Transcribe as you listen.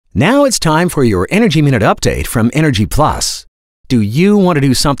Now it's time for your Energy Minute Update from Energy Plus. Do you want to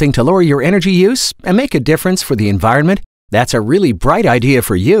do something to lower your energy use and make a difference for the environment? That's a really bright idea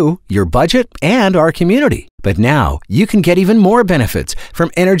for you, your budget, and our community. But now you can get even more benefits from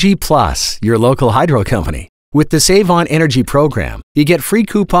Energy Plus, your local hydro company. With the Save on Energy program, you get free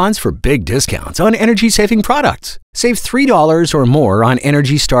coupons for big discounts on energy-saving products. Save $3 or more on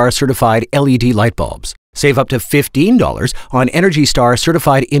Energy Star certified LED light bulbs. Save up to $15 on Energy Star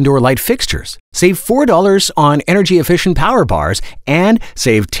certified indoor light fixtures. Save $4 on energy-efficient power bars and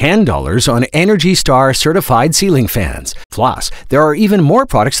save $10 on Energy Star certified ceiling fans. Plus, there are even more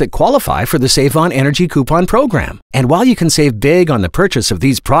products that qualify for the Save on Energy coupon program. And while you can save big on the purchase of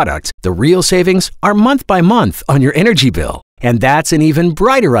these products, the real savings are month by month on your energy bill. And that's an even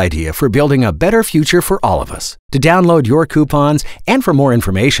brighter idea for building a better future for all of us. To download your coupons and for more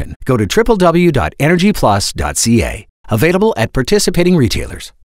information, go to www.energyplus.ca. Available at participating retailers.